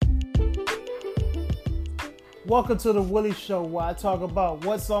Welcome to the Willie Show, where I talk about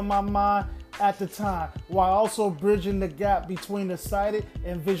what's on my mind at the time, while also bridging the gap between the sighted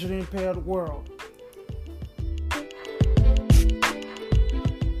and visually impaired world.